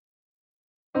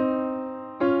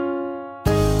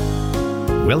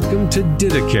Welcome to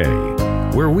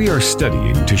Didache, where we are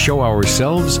studying to show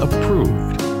ourselves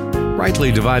approved,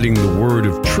 rightly dividing the word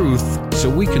of truth so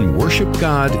we can worship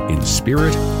God in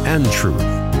spirit and truth,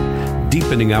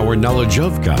 deepening our knowledge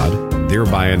of God,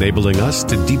 thereby enabling us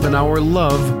to deepen our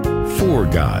love for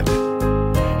God.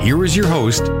 Here is your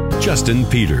host, Justin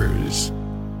Peters.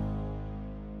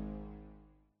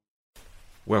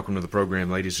 Welcome to the program,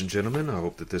 ladies and gentlemen. I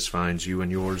hope that this finds you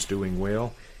and yours doing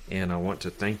well, and I want to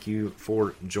thank you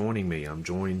for joining me. I'm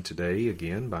joined today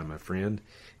again by my friend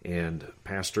and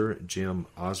pastor, Jim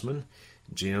Osman.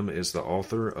 Jim is the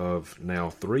author of now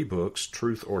 3 books,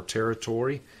 Truth or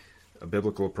Territory, A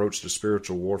Biblical Approach to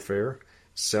Spiritual Warfare,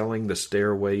 Selling the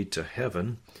Stairway to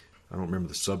Heaven. I don't remember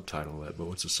the subtitle of that, but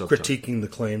what's the subtitle? Critiquing the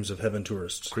Claims of Heaven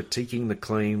Tourists. Critiquing the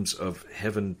Claims of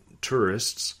Heaven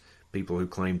Tourists. People who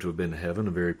claim to have been to heaven,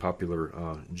 a very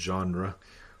popular genre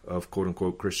of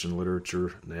quote-unquote Christian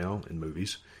literature now in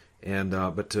movies. And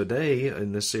but today,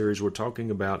 in this series, we're talking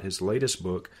about his latest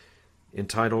book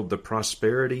entitled The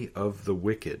Prosperity of the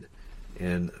Wicked.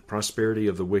 And Prosperity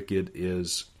of the Wicked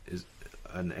is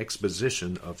an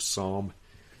exposition of Psalm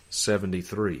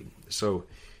 73. So,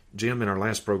 Jim, in our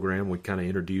last program, we kind of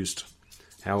introduced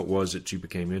how it was that you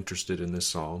became interested in this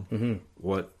psalm,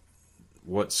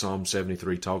 what Psalm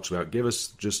 73 talks about. Give us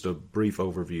just a brief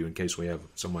overview in case we have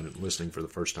someone listening for the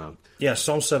first time. Yeah,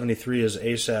 Psalm 73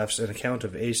 is an account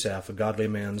of Asaph, a godly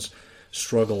man's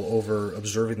struggle over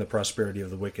observing the prosperity of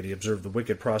the wicked. He observed the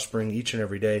wicked prospering each and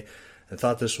every day and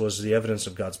thought this was the evidence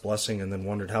of God's blessing, and then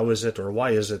wondered how is it or why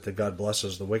is it that God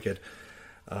blesses the wicked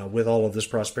with all of this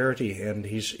prosperity. And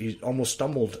he almost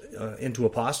stumbled into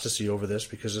apostasy over this,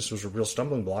 because this was a real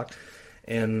stumbling block.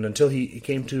 And until he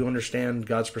came to understand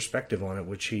God's perspective on it,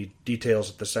 which he details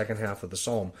at the second half of the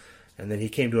psalm, and then he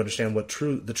came to understand what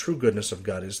the true goodness of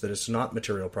God is, that it's not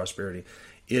material prosperity.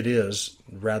 It is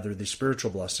rather the spiritual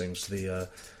blessings, the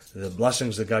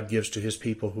blessings that God gives to his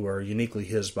people who are uniquely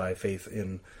his by faith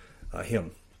in him.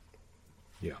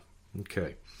 Yeah,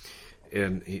 okay.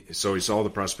 And so he saw the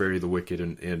prosperity of the wicked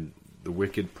and the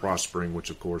wicked prospering,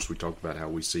 which of course we talked about how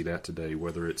we see that today,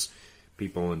 whether it's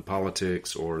people in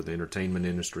politics or the entertainment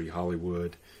industry,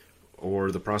 Hollywood, or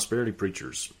the prosperity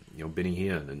preachers, Benny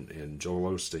Hinn and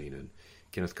Joel Osteen and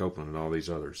Kenneth Copeland and all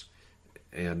these others.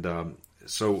 And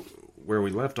so where we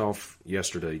left off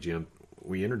yesterday, Jim,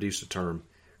 we introduced the term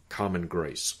common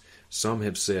grace. Some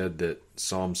have said that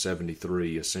Psalm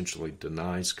 73 essentially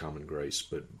denies common grace,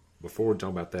 but before we talk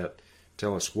about that,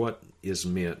 tell us what is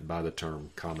meant by the term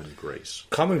common grace.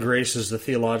 Common grace is the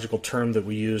theological term that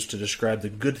we use to describe the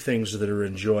good things that are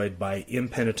enjoyed by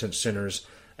impenitent sinners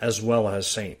as well as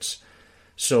saints.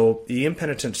 So the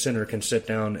impenitent sinner can sit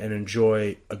down and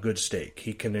enjoy a good steak.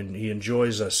 He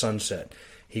enjoys a sunset.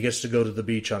 He gets to go to the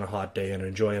beach on a hot day and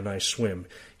enjoy a nice swim.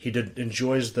 He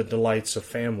enjoys the delights of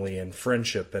family and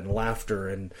friendship and laughter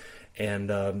and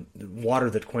water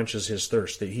that quenches his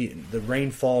thirst. The rain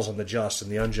falls on the just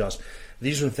and the unjust.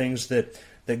 These are things that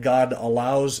God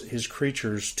allows his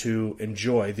creatures to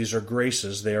enjoy. These are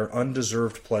graces. They are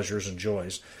undeserved pleasures and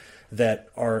joys that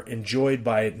are enjoyed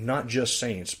by not just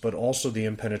saints, but also the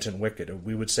impenitent wicked.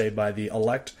 We would say by the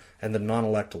elect and the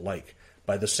non-elect alike,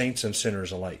 by the saints and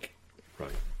sinners alike.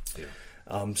 Right.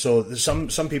 Yeah. So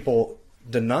some people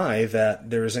deny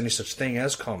that there is any such thing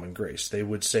as common grace. They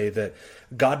would say that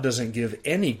God doesn't give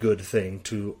any good thing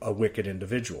to a wicked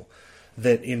individual.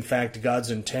 That in fact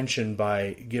God's intention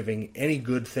by giving any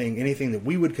good thing, anything that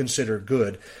we would consider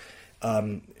good,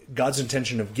 God's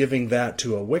intention of giving that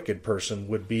to a wicked person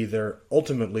would be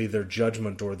ultimately their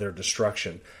judgment or their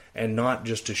destruction, and not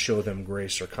just to show them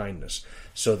grace or kindness.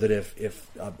 So that if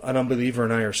an unbeliever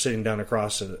and I are sitting down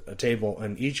across a table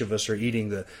and each of us are eating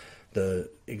the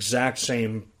exact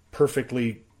same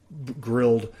perfectly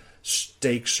grilled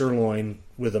steak sirloin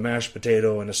with a mashed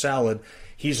potato and a salad,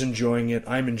 he's enjoying it,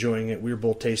 I'm enjoying it, we're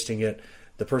both tasting it.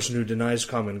 The person who denies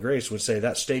common grace would say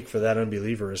that steak for that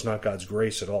unbeliever is not God's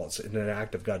grace at all. It's an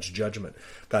act of God's judgment.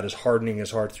 God is hardening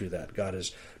his heart through that. God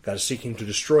is seeking to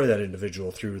destroy that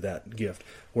individual through that gift.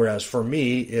 Whereas for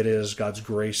me, it is God's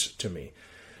grace to me.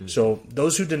 Mm-hmm. So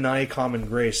those who deny common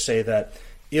grace say that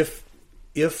if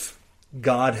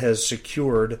God has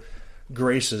secured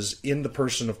graces in the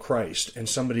person of Christ and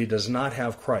somebody does not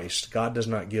have Christ, God does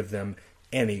not give them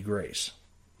any grace.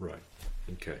 Right.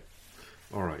 Okay.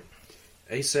 All right.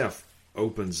 Asaph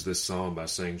opens this psalm by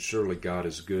saying, surely God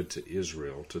is good to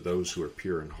Israel, to those who are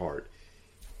pure in heart.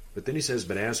 But then he says,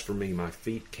 but as for me, my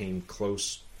feet came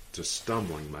close to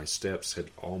stumbling, my steps had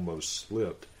almost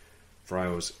slipped, for I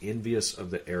was envious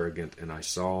of the arrogant, and I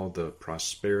saw the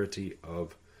prosperity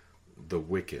of the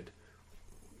wicked.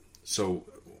 So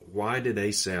why did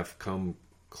Asaph come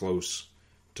close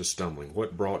to stumbling?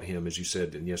 What brought him, as you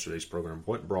said in yesterday's program,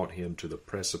 what brought him to the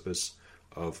precipice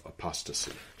of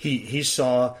apostasy? He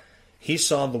saw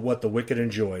what the wicked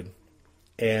enjoyed,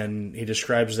 and he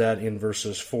describes that in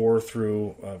verses 4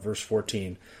 through verse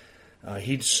 14.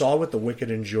 He saw what the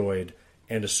wicked enjoyed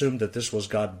and assumed that this was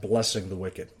God blessing the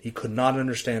wicked. He could not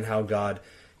understand how God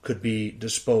could be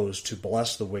disposed to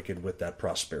bless the wicked with that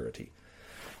prosperity.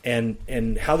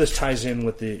 And how this ties in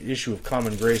with the issue of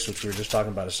common grace, which we were just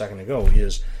talking about a second ago,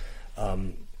 is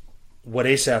what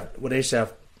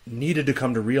Asaph needed to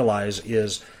come to realize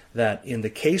is that in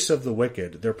the case of the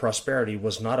wicked, their prosperity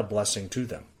was not a blessing to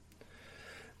them.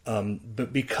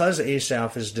 But because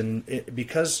Asaph is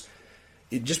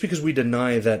because we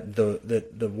deny that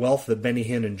the wealth that Benny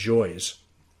Hinn enjoys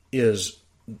is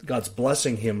God's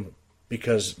blessing him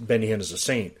because Benny Hinn is a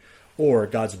saint, or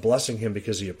God's blessing him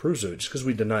because he approves of it, just because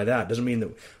we deny that doesn't mean that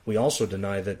we also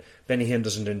deny that Benny Hinn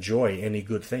doesn't enjoy any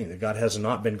good thing, that God has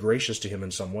not been gracious to him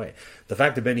in some way. The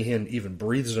fact that Benny Hinn even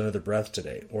breathes another breath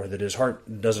today, or that his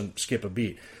heart doesn't skip a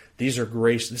beat, these are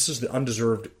grace. This is the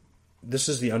undeserved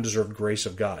grace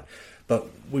of God. But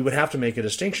we would have to make a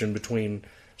distinction between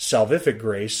salvific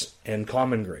grace and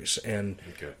common grace. And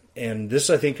this,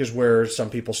 I think, is where some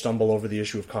people stumble over the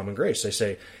issue of common grace. They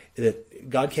say that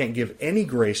God can't give any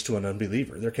grace to an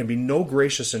unbeliever. There can be no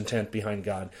gracious intent behind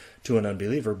God to an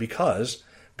unbeliever because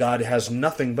God has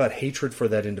nothing but hatred for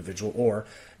that individual or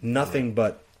nothing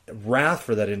but wrath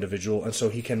for that individual, and so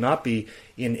he cannot be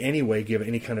in any way give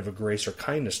any kind of a grace or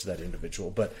kindness to that individual.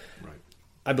 But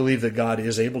I believe that God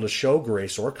is able to show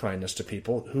grace or kindness to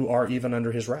people who are even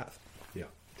under his wrath. Yeah.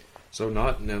 So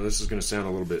now this is going to sound a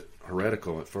little bit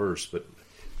heretical at first, but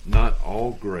not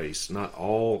all grace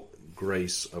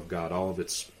of God, all of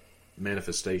its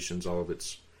manifestations, all of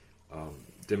its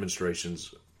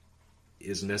demonstrations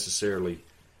is necessarily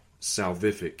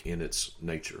salvific in its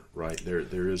nature, right?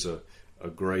 There is a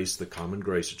grace, the common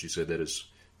grace that you said,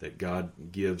 that God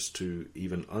gives to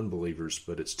even unbelievers,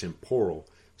 but it's temporal.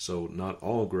 So not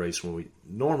all grace. When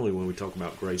we talk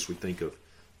about grace, we think of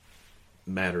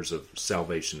matters of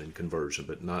salvation and conversion,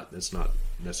 but that's not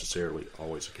necessarily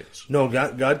always the case. No,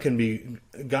 God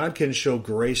can show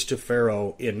grace to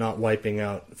Pharaoh in not wiping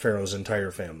out Pharaoh's entire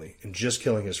family and just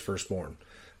killing his firstborn.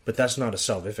 But that's not a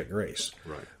salvific grace.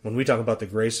 Right. When we talk about the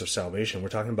grace of salvation, we're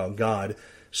talking about God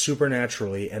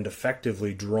supernaturally and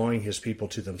effectively drawing his people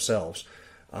to themselves,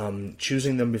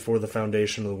 choosing them before the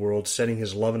foundation of the world, setting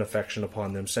his love and affection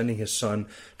upon them, sending his Son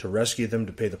to rescue them,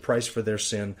 to pay the price for their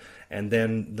sin, and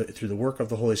then through the work of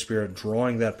the Holy Spirit,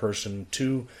 drawing that person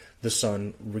to the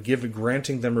Son,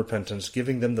 granting them repentance,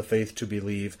 giving them the faith to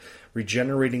believe,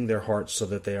 regenerating their hearts so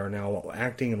that they are now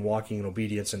acting and walking in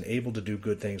obedience and able to do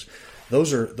good things.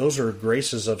 Those are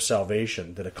graces of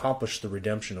salvation that accomplish the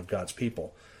redemption of God's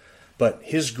people. But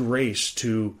his grace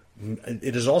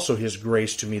it is also his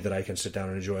grace to me that I can sit down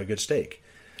and enjoy a good steak.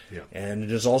 Yeah. And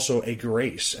it is also a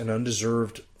grace, an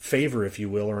undeserved favor, if you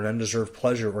will, or an undeserved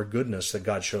pleasure or goodness that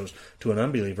God shows to an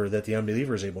unbeliever, that the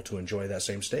unbeliever is able to enjoy that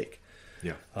same steak.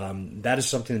 Yeah. That is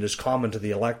something that is common to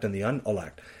the elect and the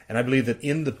unelect. And I believe that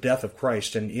in the death of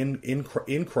Christ and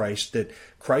in Christ, that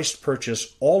Christ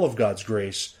purchased all of God's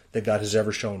grace that God has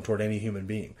ever shown toward any human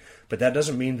being. But that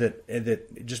doesn't mean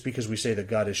that just because we say that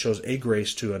God shows a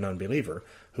grace to an unbeliever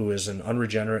who is an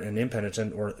unregenerate and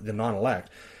impenitent or the non-elect,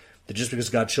 that just because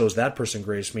God shows that person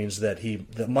grace means that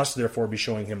that must therefore be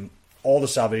showing him all the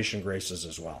salvation graces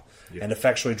as well, and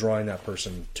effectually drawing that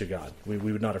person to God. We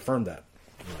would not affirm that.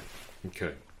 Right.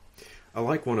 Okay. I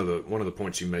like one of the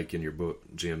points you make in your book,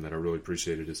 Jim, that I really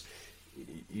appreciated is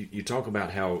you talk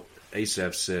about how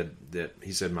Asaph said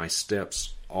my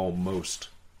steps almost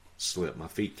slipped. My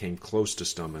feet came close to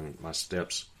stumbling. My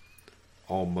steps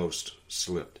almost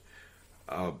slipped.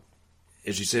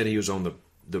 As you said, he was on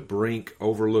the brink,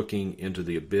 overlooking into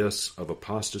the abyss of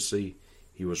apostasy.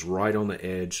 He was right on the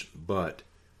edge, but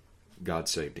God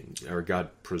saved him, or God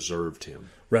preserved him.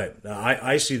 Right.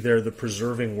 I see there the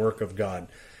preserving work of God.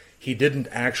 He didn't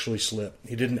actually slip.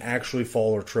 He didn't actually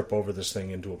fall or trip over this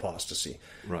thing into apostasy,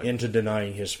 into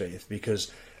denying his faith, because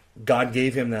God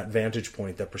gave him that vantage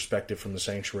point, that perspective from the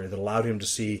sanctuary that allowed him to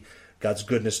see God's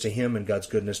goodness to him and God's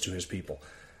goodness to his people.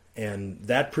 And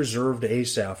that preserved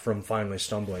Asaph from finally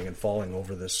stumbling and falling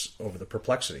over the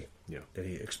perplexity that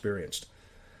he experienced.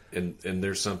 And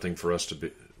there's something for us to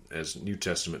be, as New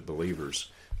Testament believers,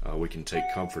 we can take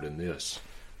comfort in this.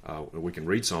 We can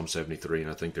read Psalm 73,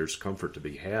 and I think there's comfort to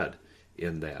be had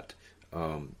in that.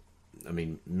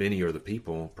 Many are the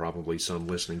people, probably some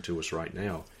listening to us right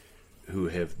now, who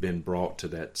have been brought to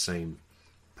that same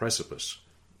precipice.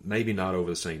 Maybe not over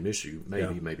the same issue,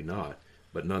 maybe not,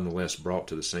 but nonetheless brought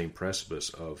to the same precipice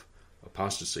of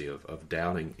apostasy, of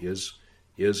doubting,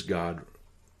 is God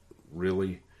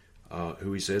really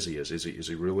who he says he is? Is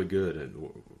he really good?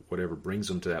 And whatever brings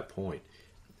them to that point.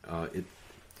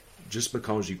 Just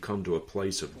because you come to a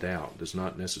place of doubt does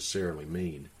not necessarily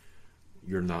mean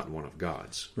you're not one of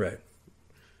God's. Right.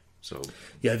 So,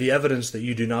 yeah, the evidence that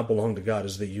you do not belong to God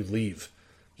is that you leave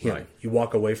Him. Right. You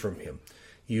walk away from Him.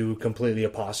 You completely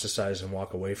apostatize and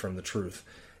walk away from the truth.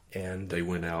 And they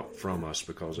went out from us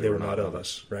because they were not of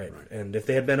us. Right. And if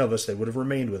they had been of us, they would have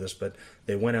remained with us, but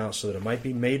they went out so that it might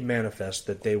be made manifest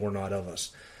that they were not of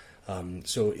us.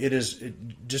 So it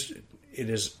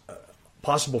is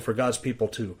possible for God's people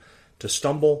to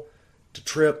stumble, to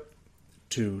trip,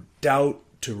 to doubt,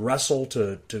 to wrestle,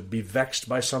 to be vexed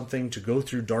by something, to go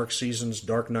through dark seasons,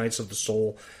 dark nights of the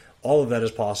soul. All of that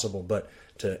is possible, but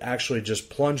to actually just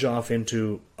plunge off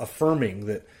into affirming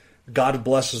that God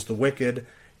blesses the wicked.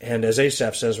 And as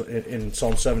Asaph says in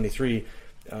Psalm 73,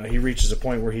 he reaches a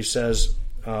point where he says,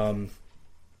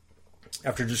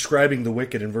 after describing the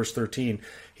wicked in verse 13,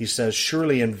 he says,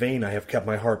 "Surely in vain I have kept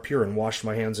my heart pure and washed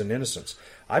my hands in innocence.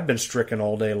 I've been stricken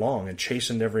all day long and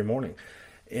chastened every morning."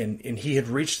 And he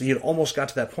had almost got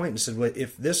to that point and said, well,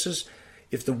 if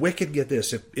the wicked get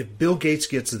this, if Bill Gates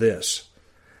gets this,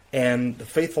 and the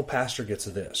faithful pastor gets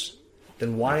this,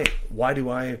 then why do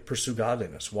I pursue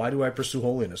godliness? Why do I pursue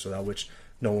holiness, without which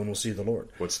no one will see the Lord?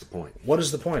 What's the point? What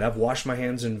is the point? I've washed my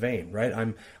hands in vain, right?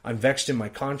 I'm vexed in my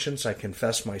conscience. I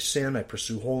confess my sin. I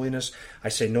pursue holiness. I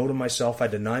say no to myself. I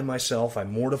deny myself. I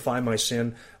mortify my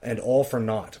sin, and all for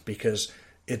naught, because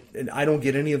I don't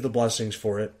get any of the blessings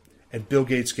for it, and Bill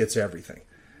Gates gets everything.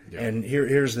 Yeah. And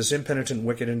here's this impenitent,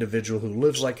 wicked individual who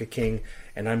lives like a king,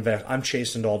 and I'm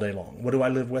chastened all day long. What do I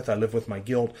live with? I live with my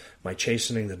guilt, my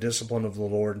chastening, the discipline of the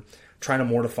Lord, trying to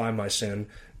mortify my sin,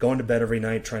 going to bed every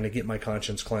night, trying to get my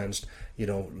conscience cleansed,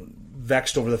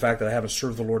 vexed over the fact that I haven't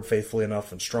served the Lord faithfully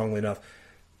enough and strongly enough,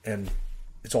 and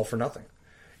it's all for nothing.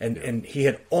 And he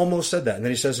had almost said that. And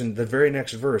then he says in the very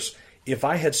next verse, "If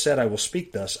I had said I will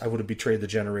speak thus, I would have betrayed the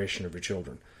generation of your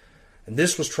children." And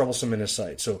this was troublesome in his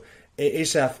sight. So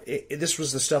Asaph, this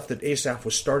was the stuff that Asaph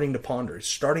was starting to ponder,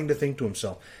 starting to think to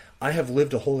himself, I have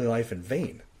lived a holy life in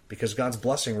vain, because God's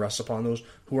blessing rests upon those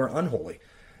who are unholy,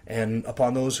 and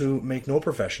upon those who make no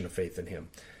profession of faith in Him.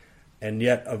 And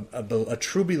yet a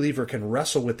true believer can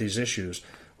wrestle with these issues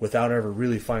without ever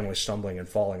really finally stumbling and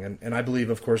falling. And I believe,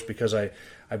 of course, because I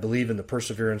believe in the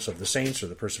perseverance of the saints, or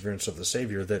the perseverance of the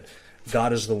Savior, that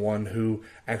God is the one who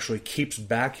actually keeps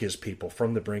back His people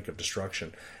from the brink of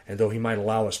destruction. And though He might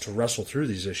allow us to wrestle through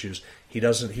these issues, He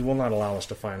will not allow us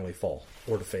to finally fall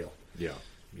or to fail. Yeah.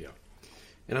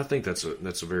 And I think that's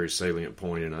a very salient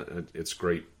point, and it's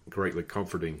greatly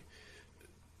comforting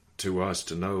to us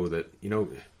to know that,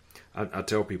 I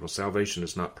tell people salvation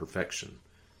is not perfection,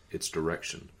 it's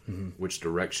direction. Mm-hmm. Which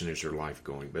direction is your life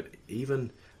going? But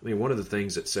one of the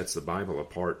things that sets the Bible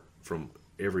apart from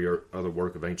every other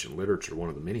work of ancient literature, one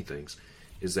of the many things,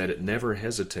 is that it never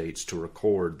hesitates to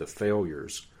record the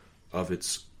failures of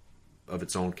its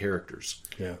own characters.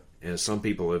 Yeah. And some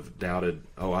people have doubted,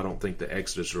 I don't think the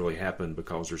Exodus really happened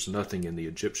because there's nothing in the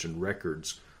Egyptian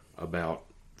records about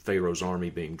Pharaoh's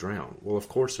army being drowned. Well, of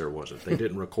course there wasn't. They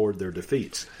didn't record their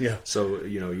defeats. Yeah. So,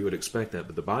 you would expect that.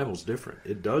 But the Bible's different.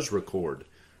 It does record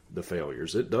the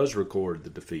failures. It does record the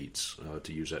defeats,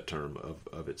 to use that term,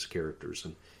 of its characters.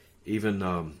 And even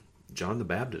John the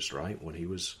Baptist, right, when he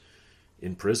was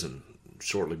in prison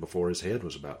shortly before his head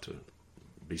was about to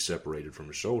be separated from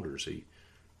his shoulders,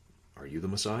 are you the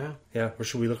Messiah? Yeah, or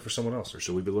should we look for someone else? Or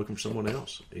should we be looking for someone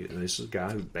else? And this is a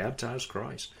guy who baptized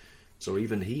Christ. So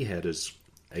even he had his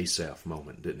Asaph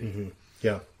moment, didn't he? Mm-hmm.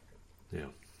 Yeah. Yeah.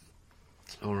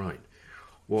 All right.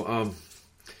 Well,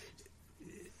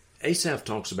 Asaph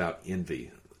talks about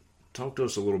envy. Talk to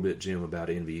us a little bit, Jim, about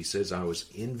envy. He says, I was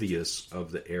envious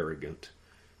of the arrogant,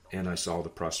 and I saw the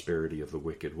prosperity of the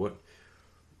wicked.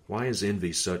 Why is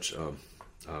envy such a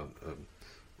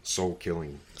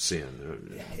soul-killing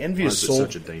sin? Envy is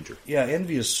such a danger? Yeah,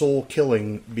 envy is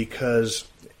soul-killing because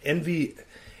envy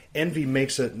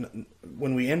makes it.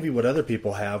 When we envy what other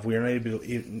people have, we are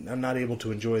not able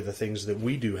to enjoy the things that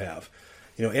we do have.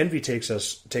 Envy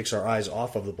takes our eyes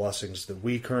off of the blessings that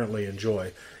we currently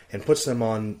enjoy and puts them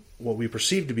on what we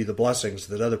perceive to be the blessings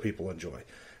that other people enjoy.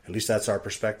 At least that's our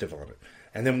perspective on it.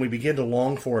 And then we begin to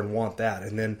long for and want that.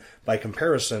 And then by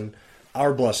comparison,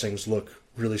 our blessings look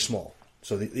really small.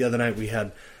 So the other night we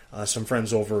had some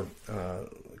friends over a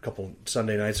couple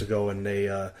Sunday nights ago, and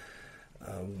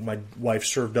my wife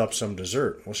served up some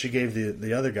dessert. Well, she gave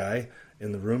the other guy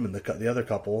in the room and the other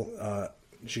couple,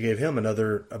 she gave him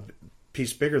a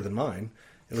piece bigger than mine,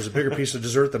 It was a bigger piece of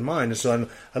dessert than mine. And so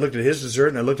I looked at his dessert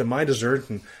and I looked at my dessert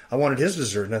and I wanted his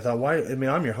dessert. And I thought, why? I mean,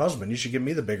 I'm your husband. You should give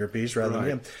me the bigger piece rather than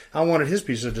him. I wanted his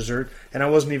piece of dessert, and I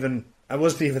wasn't even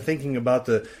thinking about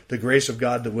the grace of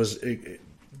God that was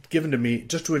given to me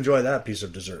just to enjoy that piece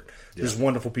of dessert. Yeah. This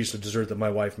wonderful piece of dessert that my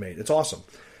wife made. It's awesome.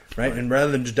 Right? And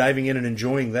rather than just diving in and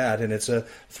enjoying that, and it's a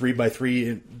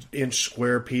 3x3 inch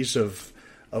square piece of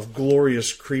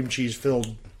glorious cream cheese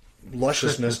filled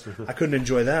lusciousness, I couldn't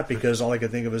enjoy that because all I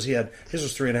could think of is his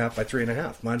was 3.5 by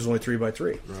 3.5. Mine was only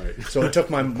 3x3. Right. So it took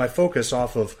my focus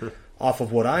off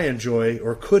of what I enjoy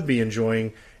or could be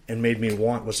enjoying and made me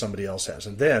want what somebody else has.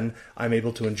 And then I'm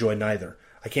able to enjoy neither.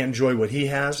 I can't enjoy what he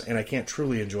has, and I can't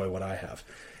truly enjoy what I have.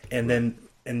 And then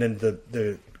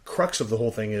the crux of the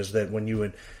whole thing is that when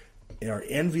you are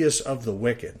envious of the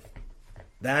wicked,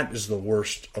 that is the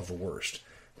worst of the worst.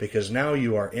 Because now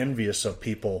you are envious of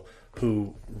people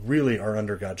who really are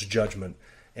under God's judgment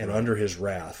and under his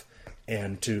wrath.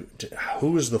 And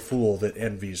who is the fool that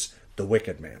envies the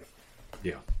wicked man?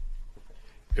 Yeah.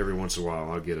 Every once in a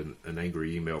while I'll get an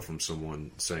angry email from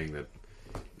someone saying that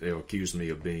they'll accuse me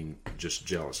of being just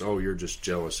jealous. Oh, you're just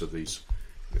jealous of these.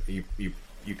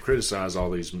 You criticize all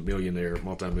these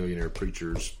multimillionaire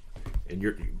preachers, and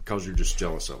because you're just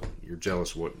jealous of them. You're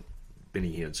jealous of what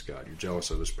Benny Hinn's got. You're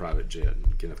jealous of his private jet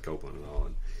and Kenneth Copeland and all.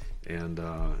 And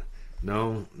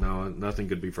no, nothing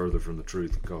could be further from the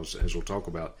truth. Because as we'll talk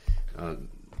about,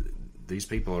 these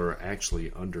people are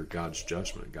actually under God's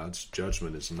judgment. God's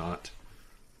judgment is not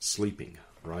sleeping,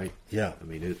 right? Yeah. I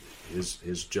mean,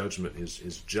 his judgment,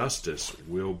 his justice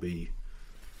will be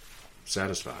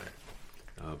satisfied.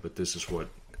 But this is what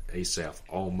Asaph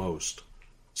almost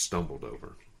stumbled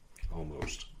over.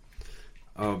 Almost.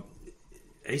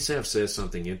 Asaph says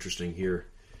something interesting here,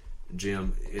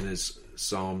 Jim, in his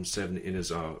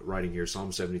writing here,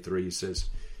 Psalm 73. He says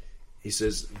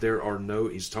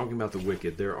he's talking about the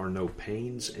wicked. There are no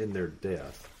pains in their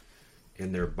death,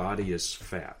 and their body is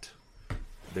fat.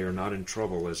 They are not in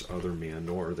trouble as other men,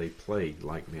 nor are they plagued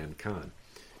like mankind.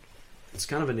 It's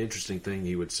kind of an interesting thing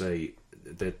he would say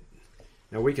that.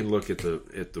 Now we can look at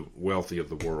the wealthy of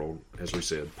the world, as we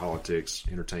said, politics,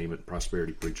 entertainment,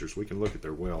 prosperity preachers. We can look at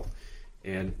their wealth,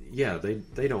 and yeah,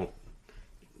 they don't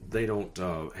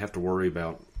have to worry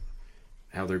about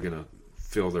how they're going to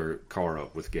fill their car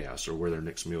up with gas or where their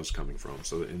next meal is coming from.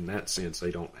 So in that sense,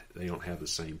 they don't have the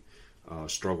same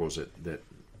struggles that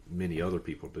many other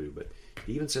people do. But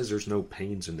he even says there's no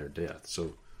pains in their death.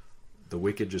 So the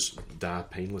wicked just die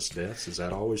painless deaths? Is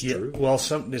that always true? Well,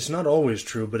 it's not always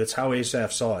true, but it's how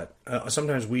Asaph saw it.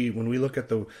 Sometimes when we look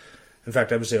at in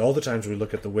fact, I would say all the times we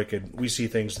look at the wicked, we see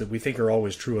things that we think are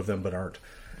always true of them but aren't.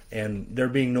 And there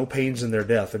being no pains in their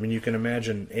death. I mean, you can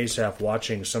imagine Asaph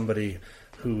watching somebody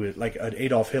who, like an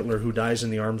Adolf Hitler, who dies in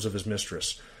the arms of his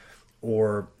mistress,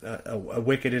 or a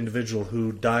wicked individual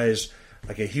who dies,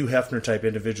 like a Hugh Hefner type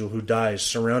individual who dies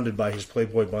surrounded by his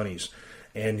Playboy bunnies.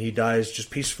 And he dies just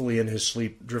peacefully in his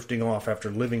sleep, drifting off after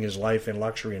living his life in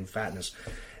luxury and fatness.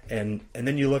 And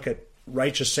then you look at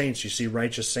righteous saints. You see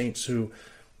righteous saints who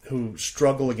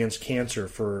struggle against cancer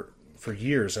for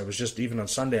years. I was just, even on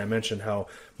Sunday, I mentioned how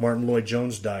Martin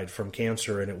Lloyd-Jones died from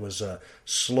cancer, and it was a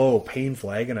slow,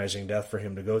 painful, agonizing death for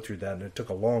him to go through that. And it took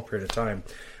a long period of time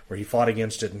where he fought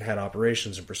against it and had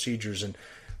operations and procedures. And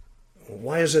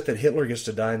why is it that Hitler gets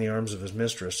to die in the arms of his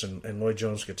mistress and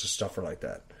Lloyd-Jones gets to suffer like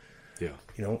that? Yeah,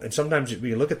 and sometimes we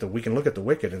can look at the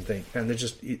wicked and think, man,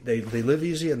 they live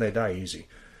easy and they die easy,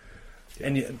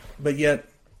 but yet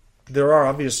there are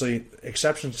obviously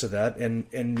exceptions to that,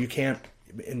 and you can't.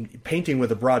 And painting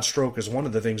with a broad stroke is one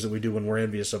of the things that we do when we're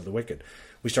envious of the wicked.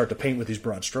 We start to paint with these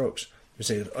broad strokes. We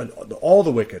say all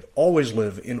the wicked always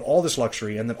live in all this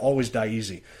luxury and then always die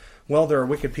easy. Well, there are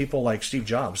wicked people like Steve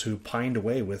Jobs who pined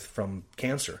away from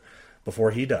cancer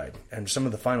before he died, and some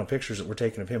of the final pictures that were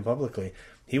taken of him publicly,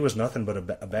 he was nothing but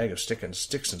a bag of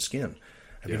sticks and skin.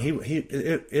 I mean,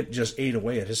 it just ate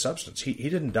away at his substance. He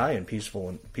didn't die in peace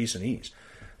and ease.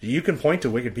 You can point to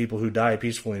wicked people who die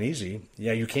peacefully and easy.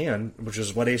 Yeah, you can, which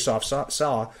is what Asaph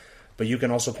saw. But you can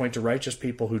also point to righteous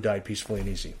people who died peacefully and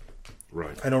easy.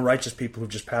 Right. I know righteous people who've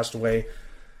just passed away,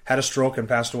 had a stroke and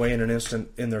passed away in an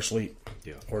instant in their sleep.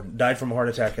 Yeah. Or died from a heart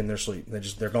attack in their sleep.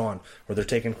 They're gone. Or they're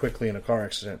taken quickly in a car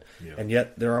accident. Yeah. And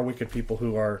yet there are wicked people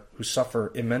who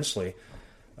suffer immensely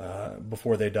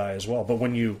before they die as well. But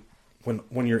when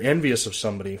you're envious of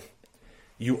somebody,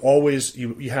 you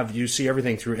see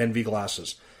everything through envy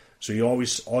glasses. So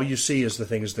all you see is the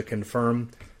things that confirm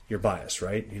your bias,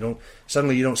 right? You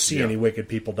don't see any wicked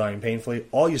people dying painfully.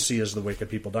 All you see is the wicked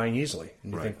people dying easily.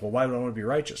 And you think, well, why would I want to be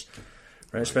righteous?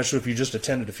 Right? Especially if you just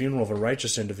attended a funeral of a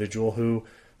righteous individual who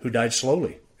died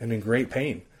slowly and in great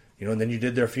pain. And then you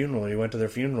did their funeral, and you went to their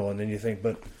funeral, and then you think,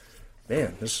 but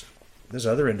man, this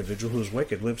other individual who's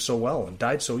wicked lived so well and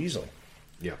died so easily.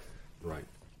 Yeah, right.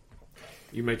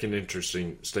 You make an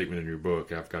interesting statement in your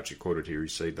book. I've got you quoted here. You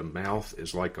say, the mouth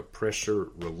is like a pressure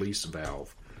release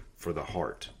valve for the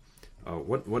heart.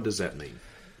 What does that mean?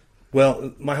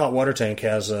 Well, my hot water tank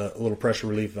has a little pressure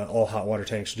relief. All hot water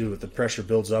tanks do. The pressure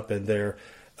builds up in there.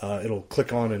 It'll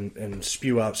click on and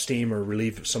spew out steam or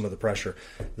relieve some of the pressure.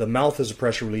 The mouth is a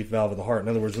pressure relief valve of the heart. In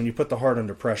other words, when you put the heart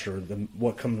under pressure,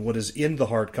 what is in the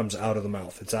heart comes out of the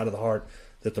mouth. It's out of the heart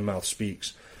that the mouth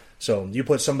speaks. So you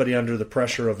put somebody under the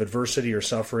pressure of adversity or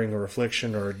suffering or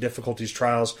affliction or difficulties,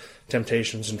 trials,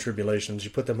 temptations, and tribulations. You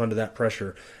put them under that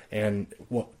pressure, and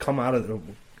what come out of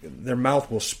their mouth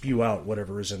will spew out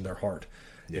whatever is in their heart.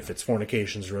 Yeah. If it's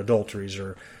fornications or adulteries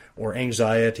or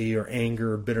anxiety or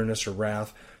anger or bitterness or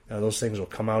wrath, those things will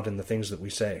come out in the things that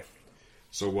we say.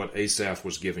 So what Asaph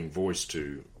was giving voice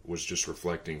to was just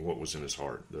reflecting what was in his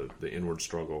heart, the inward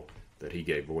struggle that he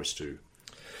gave voice to.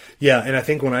 Yeah, and I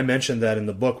think when I mentioned that in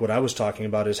the book, what I was talking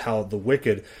about is how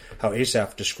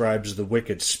Asaph describes the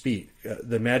wicked speak.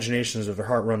 The imaginations of their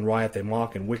heart run riot, they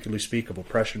mock and wickedly speak of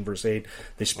oppression, verse 8.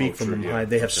 They speak from them high.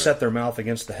 They have set their mouth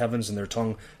against the heavens, and their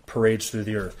tongue parades through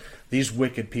the earth. These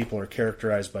wicked people are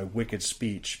characterized by wicked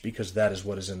speech because that is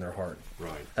what is in their heart.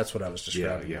 Right. That's what I was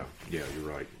describing. Yeah, you're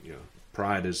right. Yeah.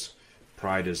 Pride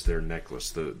is their necklace.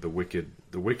 The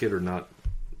wicked are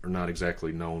not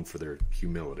exactly known for their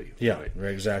humility. Yeah,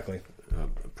 right, exactly.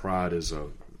 Pride is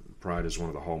one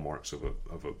of the hallmarks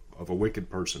of a wicked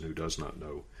person who does not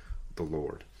know the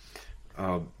Lord.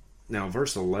 Now,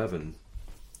 verse 11,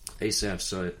 Asaph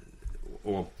said,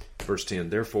 verse 10,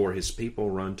 therefore his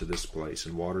people run to this place,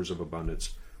 and waters of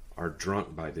abundance are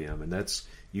drunk by them. And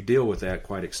you deal with that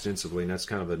quite extensively, and that's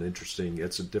kind of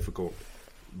it's a difficult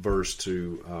verse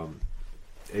to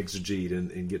exegete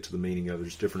and get to the meaning of.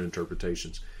 There's different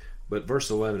interpretations. But verse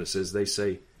 11, it says, they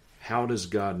say, how does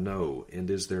God know, and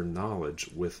is there knowledge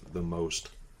with the Most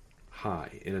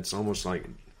High? And it's almost like,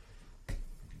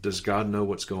 does God know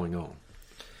what's going on?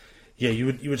 Yeah,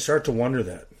 you would start to wonder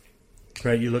that,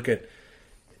 right? You look at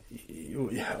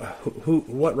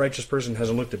what righteous person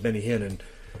hasn't looked at Benny Hinn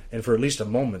and for at least a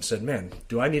moment said, man,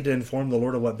 do I need to inform the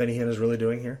Lord of what Benny Hinn is really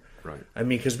doing here? Right. I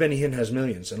mean, because Benny Hinn has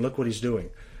millions, and look what he's doing.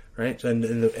 Right,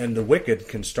 and the wicked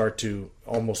can start to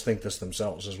almost think this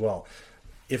themselves as well.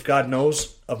 If God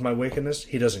knows of my wickedness,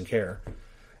 He doesn't care,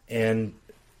 and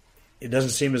it doesn't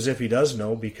seem as if He does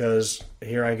know, because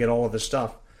here I get all of this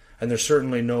stuff, and there's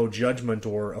certainly no judgment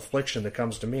or affliction that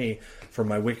comes to me for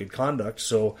my wicked conduct.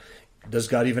 So, does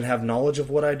God even have knowledge of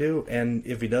what I do? And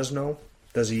if He does know,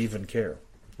 does He even care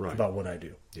about what I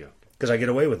do? Yeah, because I get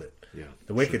away with it. Yeah,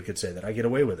 the wicked could say that I get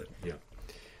away with it. Yeah.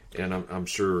 And I'm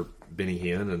sure Benny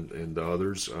Hinn and the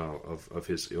others of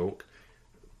his ilk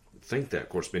think that. Of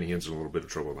course, Benny Hinn's in a little bit of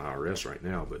trouble with the IRS right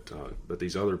now, but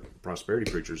these other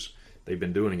prosperity preachers, they've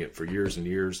been doing it for years and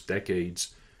years,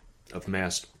 decades, have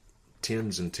amassed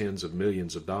tens and tens of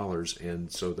millions of dollars, and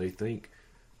so they think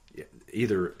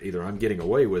either I'm getting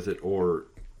away with it, or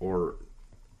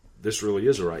this really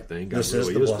is the right thing. God this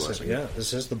really is the blessing. Blessing. Yeah,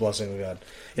 this is the blessing of God.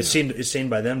 It's seen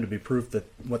by them to be proof that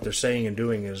what they're saying and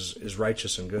doing is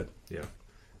righteous and good. Yeah,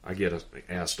 I get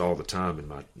asked all the time in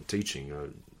my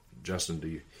teaching,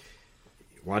 Justin,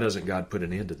 why doesn't God put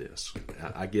an end to this?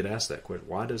 I get asked that question.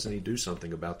 Why doesn't He do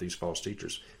something about these false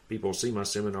teachers? People see my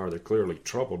seminar; they're clearly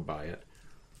troubled by it.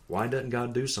 Why doesn't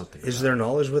God do something? Is there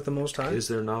knowledge with the Most High? Is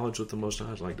there knowledge with the Most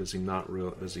High? Like, does He not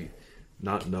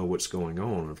know what's going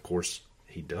on? And of course,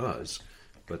 He does,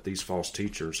 but these false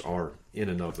teachers are in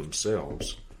and of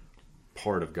themselves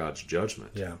part of God's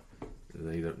judgment. Yeah,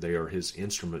 they are His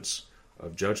instruments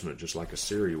of judgment, just like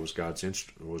Assyria was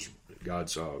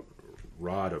God's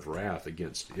rod of wrath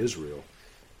against Israel.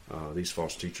 These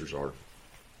false teachers are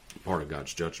part of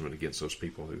God's judgment against those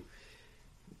people who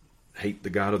hate the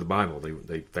God of the Bible.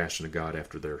 They fashion a God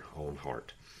after their own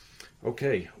heart.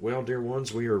 Okay, well, dear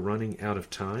ones, we are running out of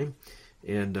time.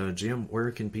 And Jim,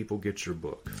 where can people get your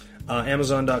book?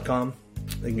 Amazon.com.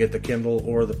 They can get the Kindle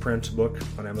or the print book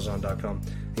on Amazon.com.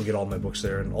 You can get all my books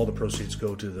there, and all the proceeds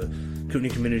go to the Kootenai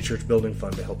Community Church Building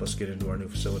Fund to help us get into our new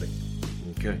facility.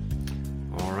 Okay.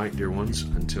 All right, dear ones,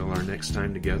 until our next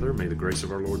time together, may the grace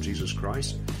of our Lord Jesus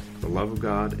Christ, the love of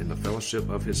God, and the fellowship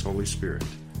of His Holy Spirit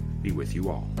be with you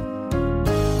all.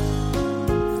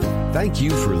 Thank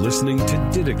you for listening to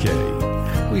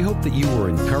Didache. We hope that you were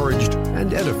encouraged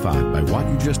and edified by what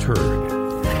you just heard.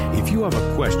 If you have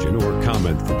a question or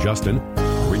comment for Justin,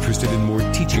 are interested in more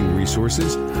teaching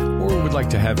resources, or would like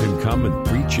to have him come and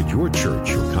preach at your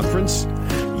church or conference,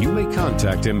 you may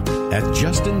contact him at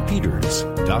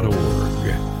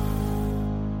justinpeters.org.